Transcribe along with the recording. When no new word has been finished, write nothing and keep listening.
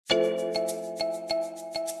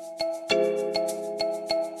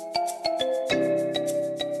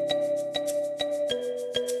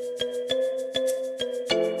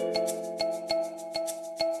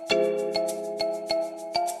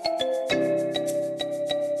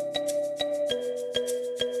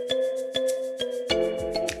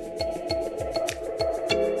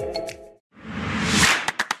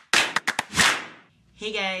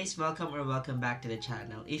Hey guys, welcome back to the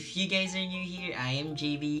channel. If you guys are new here, I am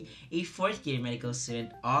JV, a 4th year medical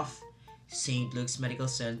student of St. Luke's Medical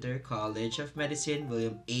Center, College of Medicine,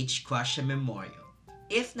 William H. Quasha Memorial.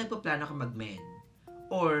 If nagpaplano ka mag-med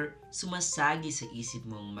or sumasagi sa isip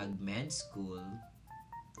mong mag-med school,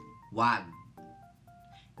 wag.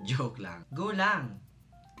 Joke lang. Go lang.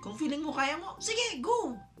 Kung feeling mo kaya mo, sige,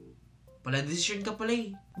 go. Pala decision ka pala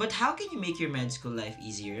eh. But how can you make your med school life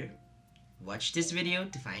easier? Watch this video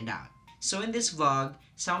to find out. So in this vlog,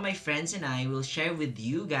 some of my friends and I will share with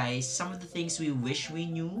you guys some of the things we wish we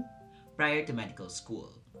knew prior to medical school.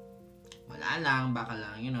 Wala lang, baka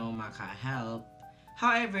lang, maka-help.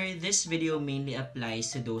 However, this video mainly applies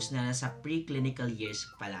to those na nasa pre-clinical years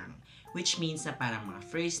pa lang, which means na parang mga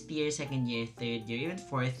first year, second year, third year, even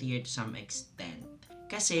fourth year to some extent.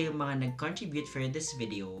 Kasi yung mga nag-contribute for this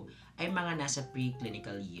video ay mga nasa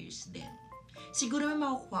pre-clinical years din. Siguro may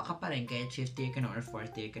makukuha ka pa rin kahit 5th year ka na or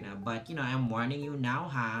 4th year ka na. But, I'm warning you now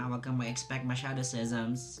ha. Huwag kang ma-expect masyado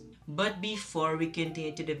sesams. But before we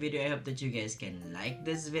continue to the video, I hope that you guys can like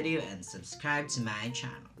this video and subscribe to my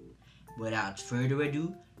channel. Without further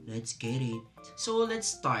ado, let's get it. So, let's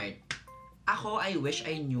start. Ako, I wish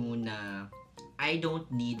I knew na I don't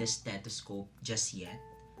need a stethoscope just yet.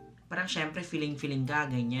 Parang syempre feeling ka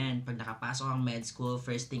ganyan. Pag nakapasok ang med school,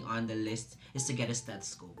 first thing on the list is to get a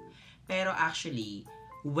stethoscope. Pero actually,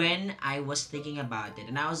 when I was thinking about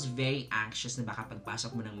it, and I was very anxious na baka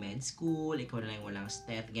pagpasok mo ng med school, ikaw na lang walang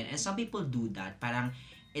steth again. And some people do that. Parang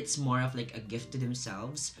it's more of like a gift to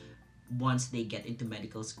themselves once they get into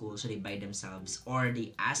medical school. So they buy themselves or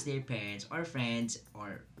they ask their parents or friends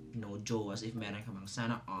or, Joes, if meron ka mang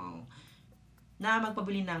sana all, na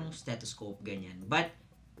magpabili ng stethoscope, ganyan. But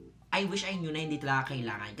I wish I knew na hindi talaga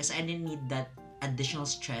kailangan kasi I didn't need that additional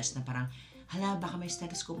stress na parang hala, baka may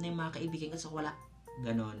stethoscope na yung mga kaibigan ko so wala.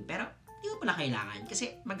 Ganon. Pero, di mo pala kailangan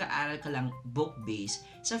kasi mag-aaral ka lang book-based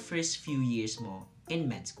sa first few years mo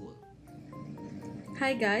in med school.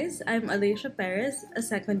 Hi guys, I'm Alicia Perez, a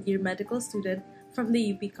second-year medical student from the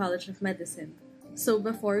UP College of Medicine. So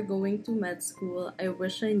before going to med school, I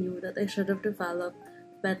wish I knew that I should have developed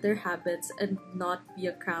better habits and not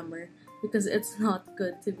be a crammer. Because it's not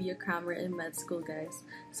good to be a crammer in med school, guys.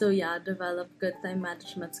 So yeah, develop good time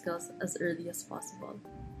management skills as early as possible.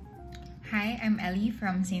 Hi, I'm Ellie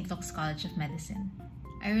from St. Luke's College of Medicine.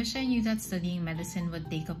 I wish I knew that studying medicine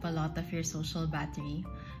would take up a lot of your social battery.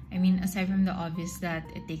 I mean, aside from the obvious that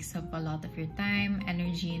it takes up a lot of your time,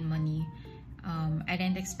 energy, and money, I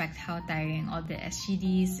didn't expect how tiring all the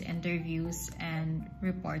SGDs, interviews, and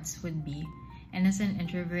reports would be. And as an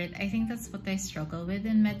introvert, I think that's what I struggle with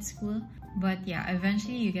in med school. But yeah,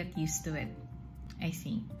 eventually you get used to it, I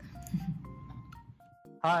think.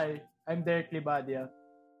 Hi, I'm Derek Libadia.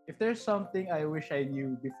 If there's something I wish I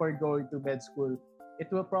knew before going to med school, it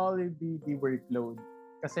will probably be the workload.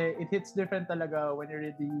 Kasi it hits different talaga when you're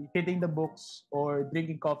already hitting the books or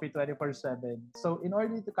drinking coffee 24/7. So in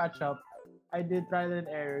order to catch up, I did trial and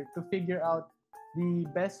error to figure out the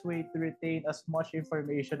best way to retain as much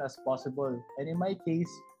information as possible. And in my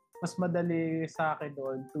case, mas madali sa akin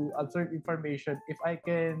doon to absorb information if I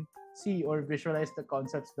can see or visualize the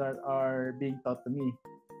concepts that are being taught to me.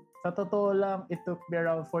 Sa totoo lang, it took me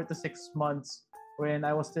around 4 to 6 months when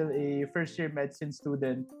I was still a first-year medicine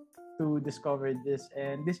student to discover this.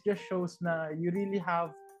 And this just shows na you really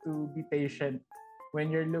have to be patient when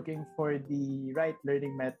you're looking for the right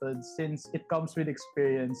learning methods since it comes with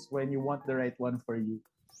experience when you want the right one for you.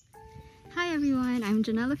 Hi everyone, I'm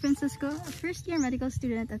Janella Francisco, a first-year medical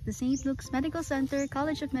student at the St. Luke's Medical Center,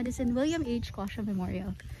 College of Medicine, William H. Quasha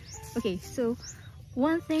Memorial. Okay, so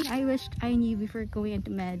one thing I wished I knew before going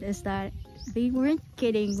into med is that they weren't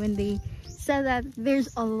kidding when they said that there's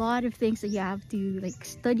a lot of things that you have to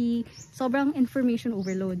study, sobrang information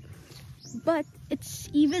overload. But it's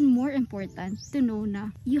even more important to know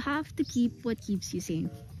na you have to keep what keeps you sane.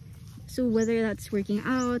 So whether that's working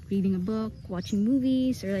out, reading a book, watching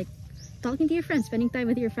movies, or talking to your friends, spending time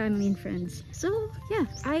with your family and friends. So yeah,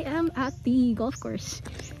 I am at the golf course,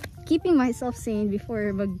 keeping myself sane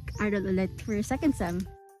before mag-aral ulit for second sem.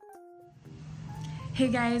 Hey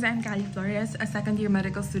guys, I'm Callie Flores, a second-year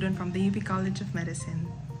medical student from the UP College of Medicine.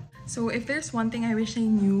 So if there's one thing I wish I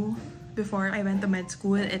knew before I went to med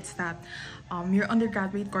school, it's that your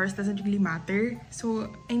undergraduate course doesn't really matter.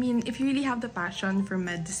 So, I mean, if you really have the passion for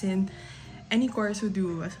medicine, any course will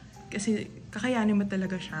do. Kasi kakayanin mo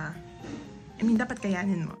talaga siya. I mean, dapat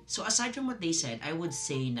kayanin mo. So aside from what they said, I would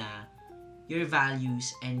say na your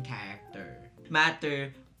values and character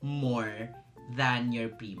matter more than your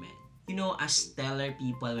pre-med. You know, as stellar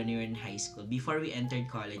people when we were in high school, before we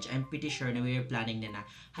entered college, I'm pretty sure na we were planning na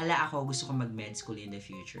hala ako, gusto ko mag-med school in the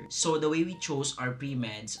future. So, the way we chose our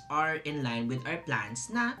pre-meds are in line with our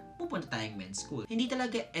plans na pupunta tayong med school. Hindi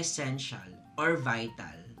talaga essential or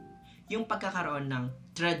vital yung pagkakaroon ng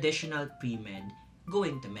traditional pre-med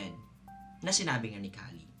going to med na sinabi nga ni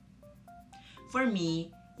Kali. For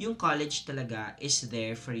me, yung college talaga is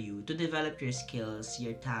there for you to develop your skills,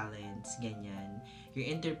 your talents, ganyan. Your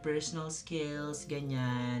interpersonal skills,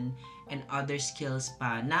 ganyan. And other skills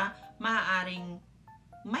pa na maaaring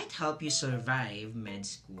might help you survive med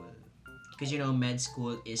school. Because you know, med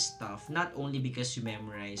school is tough. Not only because you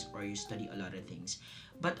memorize or you study a lot of things,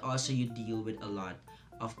 but also you deal with a lot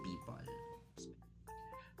of people.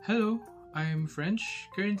 Hello, I'm French,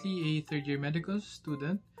 currently a third-year medical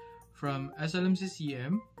student from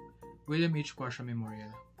SLMCCM, William H. Quasha Memorial.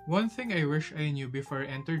 One thing I wish I knew before I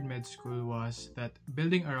entered med school was that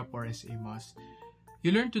building a rapport is a must.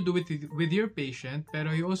 You learn to do it with your patient, pero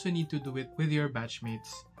you also need to do it with your batchmates.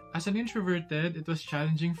 As an introverted, it was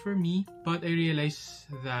challenging for me, but I realized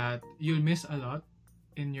that you'll miss a lot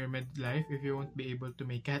in your med life if you won't be able to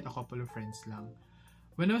make kahit a couple of friends lang.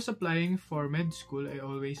 When I was applying for med school, I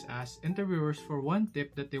always asked interviewers for one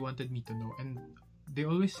tip that they wanted me to know, and they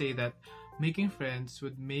always say that making friends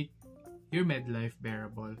would make your med life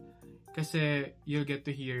bearable. Kasi you'll get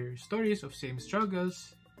to hear stories of same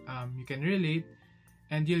struggles, you can relate,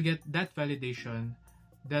 and you'll get that validation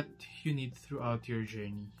that you need throughout your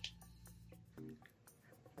journey.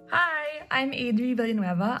 Hi, I'm Adri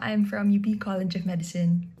Villanueva. I'm from UP College of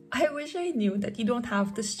Medicine. I wish I knew that you don't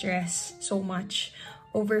have to stress so much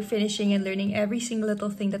over finishing and learning every single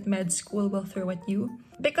little thing that med school will throw at you.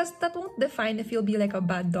 Because that won't define if you'll be like a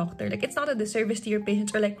bad doctor. Like, it's not a disservice to your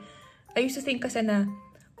patients, or like, I used to think kasi na,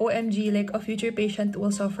 OMG, like, a future patient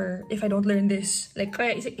will suffer if I don't learn this. Like,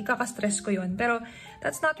 kaya ikaka-stress ko yun. Pero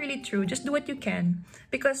that's not really true. Just do what you can.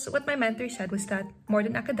 Because what my mentor said was that more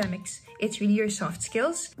than academics, it's really your soft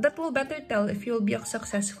skills that will better tell if you'll be a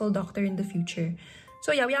successful doctor in the future.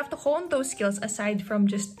 So yeah, we have to hone those skills aside from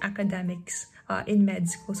just academics in med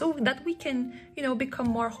school, so that we can, you know, become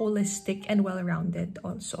more holistic and well-rounded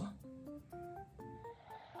also.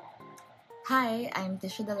 Hi, I'm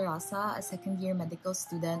Tisha Del Rosa, a second-year medical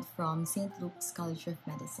student from St. Luke's College of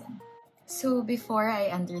Medicine. So before I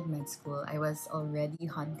entered med school, I was already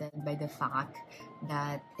haunted by the fact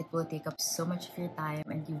that it will take up so much of your time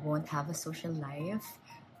and you won't have a social life.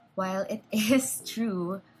 While it is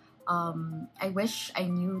true, I wish I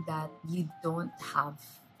knew that you don't have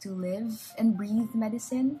to live and breathe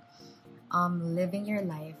medicine. Living your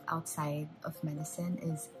life outside of medicine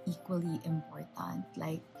is equally important.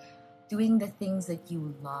 Like, doing the things that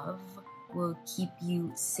you love will keep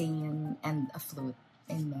you sane and afloat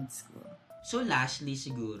in med school. So lastly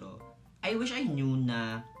siguro, I wish I knew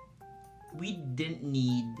na we didn't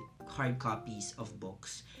need hard copies of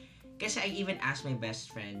books. Kasi I even asked my best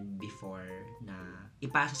friend before na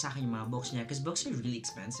ipasa sa akin yung mga books niya, because books are really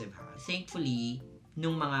expensive, ha. Thankfully,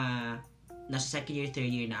 nung mga nasa second year, third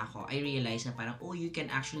year na ako, I realized na parang, oh, you can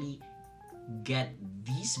actually get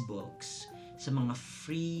these books sa mga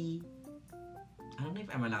free, I don't know if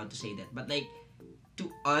I'm allowed to say that, but like, to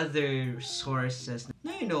other sources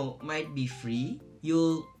na, you know, might be free.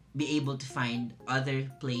 You'll be able to find other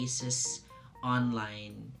places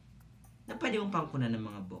online na pwede mong pangkunan ng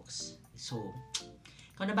mga books. So,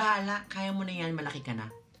 ikaw na bahala, kaya mo na yan, malaki ka na.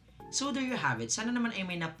 So, there you have it. Sana naman ay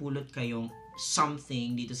may napulot kayong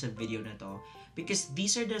something dito sa video na to, because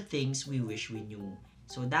these are the things we wish we knew.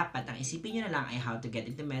 So, dapat, ang isipin nyo na lang ay how to get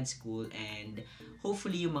into med school, and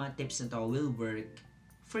hopefully yung mga tips na to will work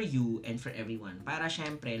for you and for everyone. Para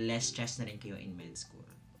syempre, less stress na rin kayo in med school.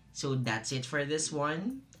 So, that's it for this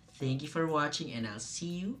one. Thank you for watching, and I'll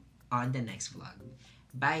see you on the next vlog.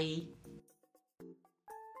 Bye!